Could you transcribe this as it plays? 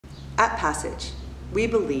At Passage, we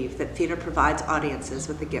believe that theater provides audiences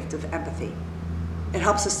with the gift of empathy. It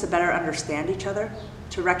helps us to better understand each other,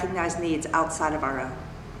 to recognize needs outside of our own.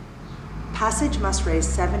 Passage must raise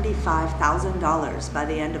 $75,000 by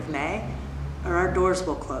the end of May, or our doors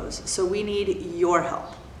will close, so we need your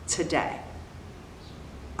help today.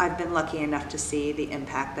 I've been lucky enough to see the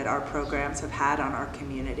impact that our programs have had on our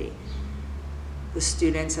community. The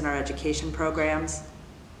students in our education programs,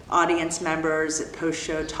 audience members at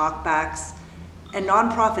post-show talkbacks, and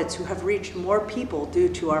nonprofits who have reached more people due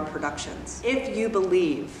to our productions. If you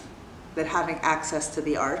believe that having access to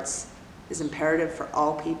the arts is imperative for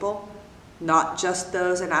all people, not just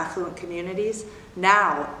those in affluent communities,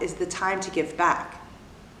 now is the time to give back.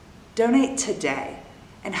 Donate today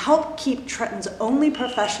and help keep Trenton's only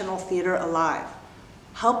professional theater alive.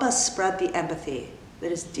 Help us spread the empathy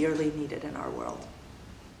that is dearly needed in our world.